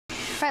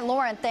All right,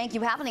 Lauren, thank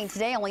you. Happening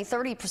today, only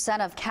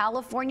 30% of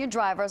California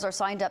drivers are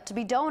signed up to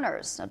be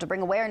donors. Now, to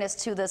bring awareness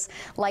to this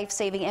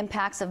life-saving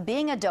impacts of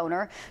being a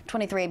donor,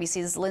 23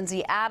 ABC's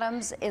Lindsay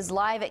Adams is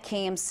live at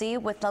KMC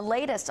with the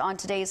latest on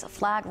today's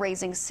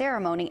flag-raising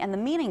ceremony and the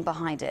meaning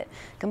behind it.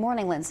 Good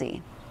morning,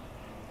 Lindsay.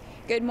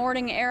 Good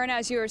morning, Aaron.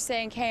 As you were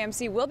saying,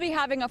 KMC will be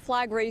having a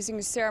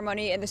flag-raising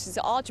ceremony, and this is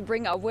all to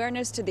bring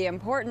awareness to the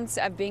importance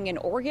of being an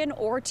organ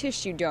or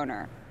tissue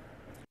donor.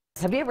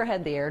 Have you ever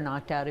had the air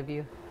knocked out of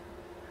you?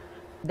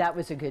 That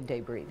was a good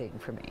day breathing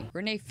for me.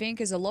 Renee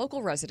Fink is a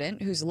local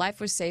resident whose life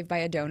was saved by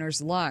a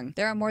donor's lung.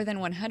 There are more than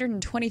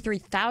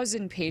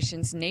 123,000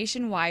 patients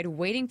nationwide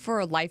waiting for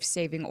a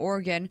life-saving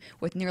organ,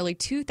 with nearly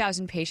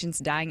 2,000 patients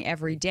dying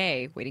every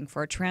day waiting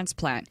for a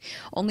transplant.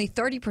 Only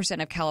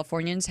 30% of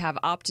Californians have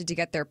opted to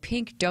get their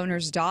pink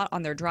donor's dot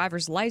on their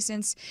driver's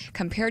license,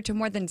 compared to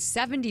more than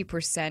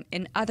 70%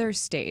 in other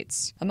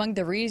states. Among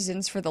the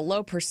reasons for the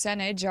low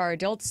percentage are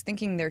adults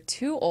thinking they're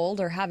too old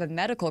or have a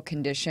medical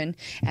condition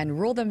and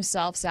rule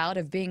themselves out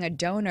of being a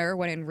donor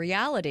when in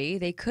reality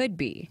they could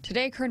be.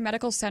 Today, Kern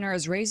Medical Center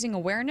is raising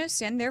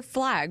awareness and their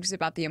flags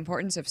about the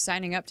importance of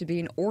signing up to be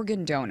an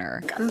organ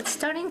donor. I'm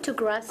starting to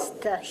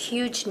grasp the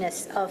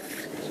hugeness of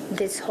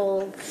this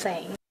whole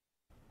thing.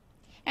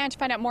 And to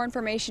find out more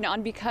information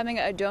on becoming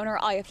a donor,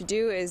 all you have to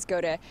do is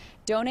go to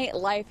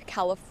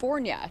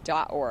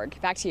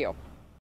donatelifecalifornia.org. Back to you.